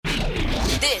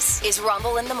This is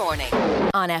Rumble in the Morning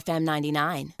on FM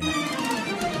 99.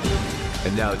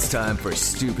 And now it's time for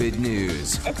Stupid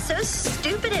News, It's so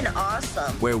stupid and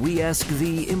awesome. where we ask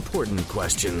the important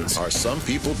questions. Are some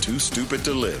people too stupid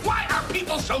to live? Why are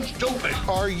people so stupid?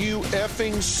 Are you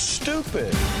effing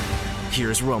stupid?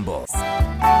 Here's Rumble.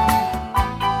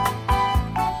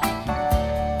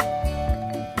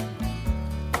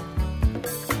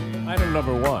 Item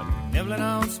number one. Nibbling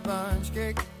on sponge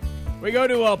cake. We go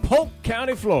to Polk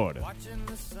County, Florida.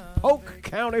 Polk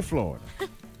County, Florida.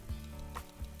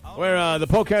 Where the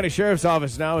Polk County Sheriff's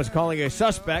Office now is calling a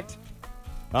suspect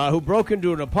who broke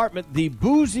into an apartment the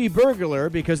boozy burglar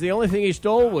because the only thing he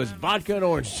stole was vodka and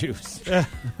orange juice.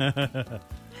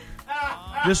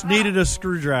 Just needed a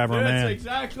screwdriver, man. That's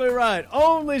exactly right.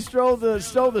 Only stole the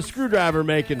screwdriver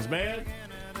makings, man.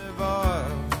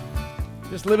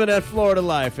 Just living that Florida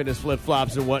life in his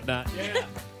flip-flops and whatnot. Yeah.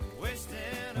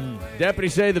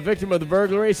 Deputies say the victim of the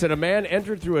burglary said a man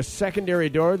entered through a secondary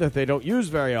door that they don't use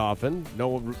very often.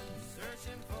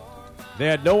 They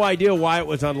had no idea why it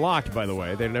was unlocked, by the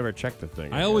way. They never checked the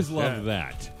thing. I always loved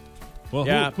that. Well,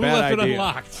 Yeah, who bad left it idea.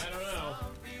 unlocked? I don't know.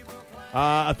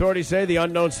 Authorities say the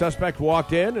unknown suspect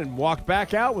walked in and walked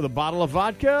back out with a bottle of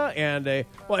vodka and in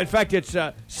fact, it's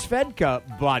Svedka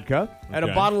vodka and a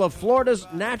Okay. bottle of Florida's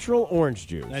natural orange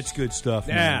juice. That's good stuff,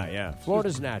 man. Yeah.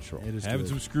 Florida's natural. It is Having good.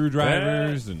 some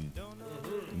screwdrivers and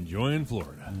enjoying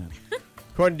Florida.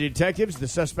 According to detectives, the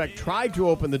suspect tried to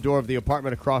open the door of the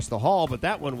apartment across the hall, but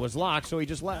that one was locked, so he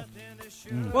just left.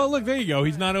 Well, look, there you go.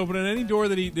 He's not opening any door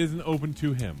that he isn't open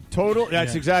to him.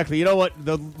 That's exactly. You know what?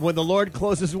 When the Lord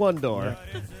closes one door,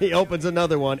 he opens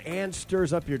another one and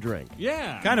stirs up your drink.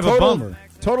 Yeah. Kind of a bummer.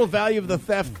 Total value of the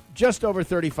theft, just over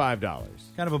 $35.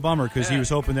 Kind of a bummer because he was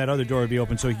hoping that other door would be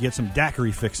open so he could get some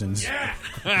daiquiri fixins.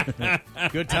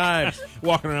 Good times.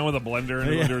 Walking around with a blender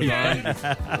and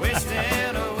blenders on.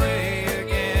 Wasting away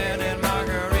again in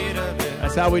Margaritaville.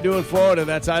 That's how we do in Florida.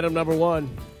 That's item number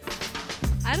one.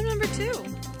 Item number two.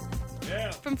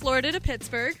 Yeah. From Florida to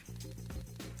Pittsburgh.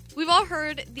 We've all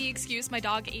heard the excuse, my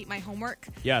dog ate my homework.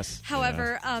 Yes.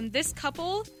 However, this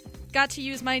couple got to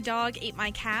use my dog ate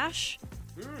my cash.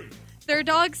 Their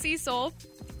dog, Cecil,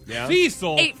 Yeah.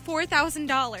 Cecil. ate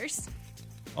 $4,000.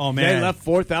 Oh, They man. left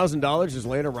 $4,000 just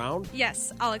laying around?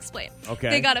 Yes, I'll explain. Okay,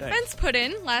 They got a thanks. fence put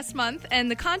in last month, and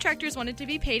the contractors wanted to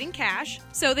be paid in cash,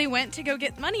 so they went to go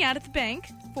get money out of the bank,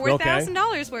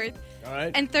 $4,000 worth, All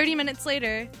right. and 30 minutes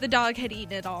later, the dog had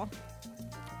eaten it all.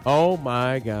 Oh,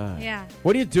 my God. Yeah.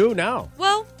 What do you do now?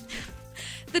 Well,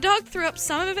 the dog threw up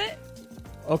some of it,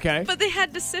 Okay. but they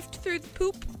had to sift through the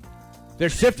poop, They're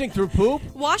sifting through poop?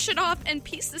 wash it off, and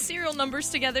piece the serial numbers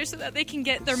together so that they can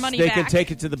get their money They back. can take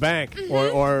it to the bank.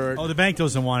 Mm-hmm. Or Oh, the bank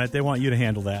doesn't want it. They want you to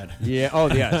handle that. yeah. Oh,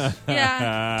 yes.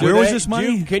 Yeah. Where Do was they- this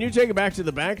money? Can you take it back to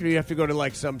the bank, or do you have to go to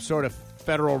like some sort of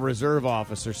Federal Reserve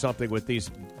office or something with these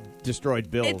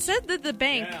destroyed bills? It said that the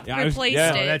bank Yeah, I was- replaced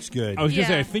yeah, it. That's good. I was going to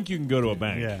say, Yeah. I think you can go to a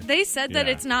bank. Yeah. They said that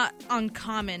Yeah. it's not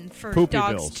uncommon for Poopy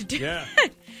dogs bills. to do. Yeah.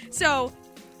 So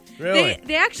Really?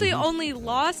 they actually only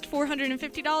lost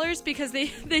 $450 because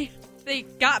they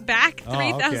got back Oh,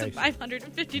 okay.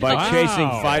 $3,550. By Wow. chasing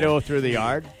Fido through the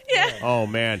yard? Yeah. Oh,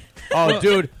 man. Oh,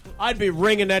 dude, I'd be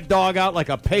wringing that dog out like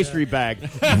a pastry bag.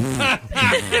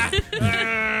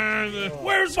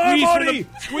 Where's my money?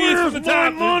 Where's my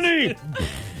money?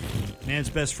 Man's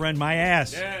best friend, my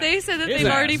ass. They said that His they've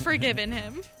ass. already forgiven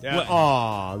him. Yeah.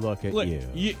 Oh, look at Look,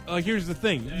 you. here's the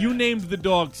thing. You named the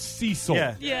dog Cecil.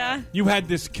 Yeah. Yeah. You had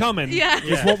this coming. Yeah.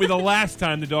 This won't be the last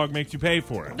time the dog makes you pay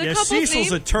for it. The Yeah, couple's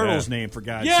Cecil's name, a turtle's Yeah. name, for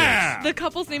God's Yeah. the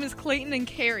couple's name is Clayton and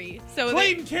Carrie. So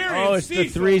Clayton Carey. Oh, and it's the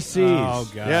Cecil. 3 C's. Oh,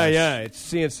 gosh. Yeah. It's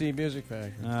CNC Music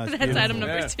Factory. sakes. that's item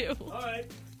number Yeah. 2. All right.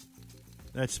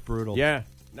 That's brutal. Yeah.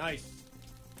 Nice.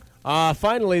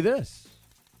 Finally, this.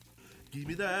 Give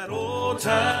me that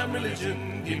old-time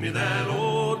religion. Give me that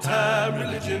old-time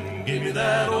religion. Give me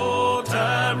that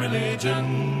old-time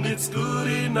religion. It's good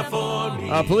enough for me.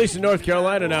 Police in North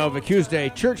Carolina now have accused a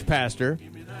church pastor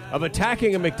of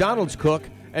attacking a McDonald's cook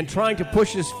and trying to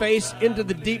push his face into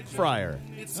the deep fryer.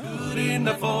 It's good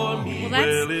enough for me. Well,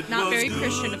 that's it not was very good.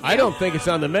 Christian of you. I don't think it's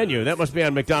on the menu. That must be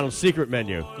on McDonald's secret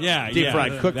menu. Yeah, Deep yeah,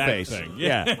 fried cook that face. thing.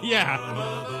 Yeah. Yeah.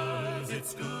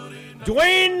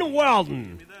 Dwayne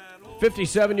Weldon,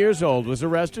 57 years old, was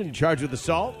arrested and charged with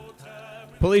assault.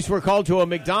 Police were called to a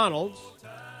McDonald's.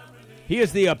 He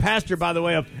is the pastor, by the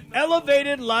way, of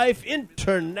Elevated Life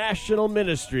International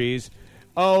Ministries.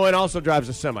 Oh, and also drives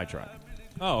a semi-truck.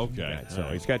 Oh, okay. So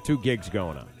he's got 2 gigs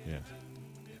going on.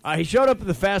 Yeah. He showed up at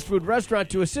the fast food restaurant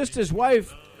to assist his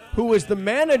wife, who was the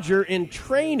manager in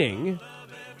training.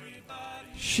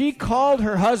 She called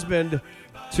her husband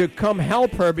to come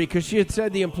help her because she had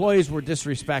said the employees were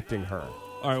disrespecting her.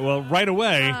 All right, well, right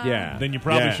away, Yeah. then you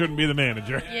probably Yeah. shouldn't be the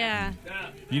manager. Yeah.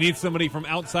 You need somebody from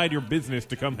outside your business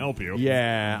to come help you.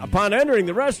 Yeah. Upon entering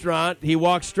the restaurant, he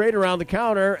walked straight around the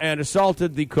counter and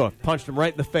assaulted the cook. Punched him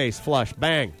right in the face. Flush.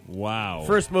 Bang. Wow.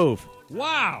 First move.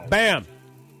 Wow. Bam.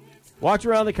 Walked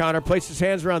around the counter, placed his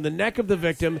hands around the neck of the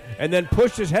victim, and then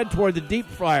pushed his head toward the deep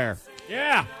fryer.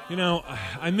 Yeah. You know,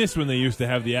 I miss when they used to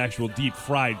have the actual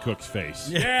deep-fried cook's face.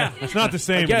 Yeah. It's not the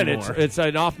same Again, anymore. it's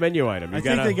an off-menu item. You I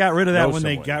think gotta they got rid of that know when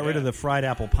they someone. got rid of the fried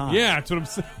apple pie. Yeah, that's what I'm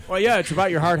saying. Well, yeah, it's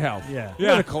about your heart health. Yeah. You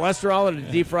know the cholesterol in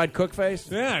a deep-fried cook face?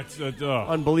 Yeah, it's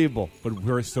Unbelievable. but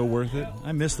we're so worth it.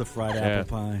 I miss the fried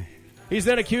apple pie. He's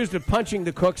then accused of punching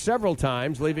the cook several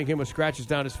times, leaving him with scratches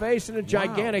down his face and a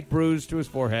gigantic bruise to his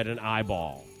forehead and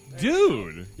eyeball.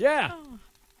 Dude. Yeah.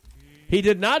 He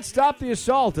did not stop the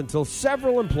assault until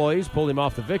several employees pulled him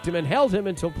off the victim and held him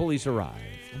until police arrived.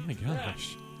 Oh, my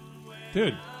gosh.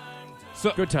 Dude.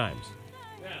 So Good times.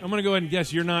 I'm going to go ahead and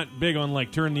guess you're not big on,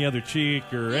 like, turn the other cheek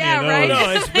or Yeah, any of right. those.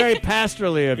 No, it's very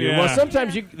pastorally of you. Yeah. Well,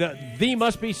 sometimes the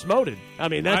must be smoted. I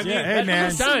mean, that's Yeah, hey,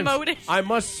 man. sometimes Smoted. I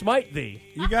must smite thee.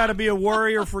 You got to be a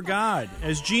warrior for God,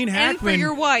 as Gene Hackman. And for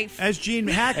your wife. As Gene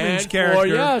Hackman's And character. for,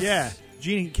 yes. Yeah.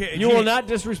 Gene, You will not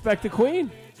disrespect the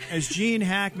queen. As Gene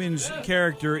Hackman's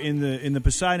character in the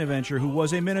Poseidon Adventure, who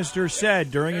was a minister, said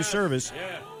during his service,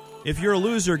 "If you're a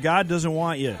loser, God doesn't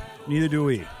want you. Neither do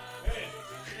we.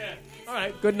 All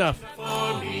right, good enough.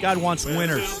 God wants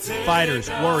winners, fighters,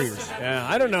 warriors." Yeah,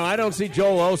 I don't know. I don't see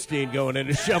Joel Osteen going in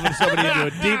and shoving somebody into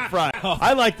a deep fry.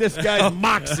 I like this guy's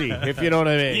moxie, if you know what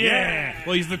I mean. Yeah.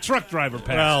 Well, he's the truck driver,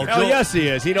 Pat. Well, Oh, yes, he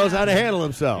is. He knows how to handle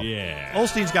himself. Yeah.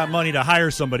 Olstein's got money to hire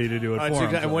somebody to do it That's for him.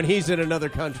 exactly- so. when he's in another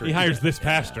country. He hires this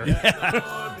pastor.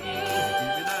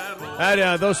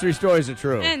 Those three stories are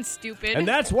true. And stupid. And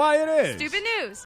that's why it is. Stupid news.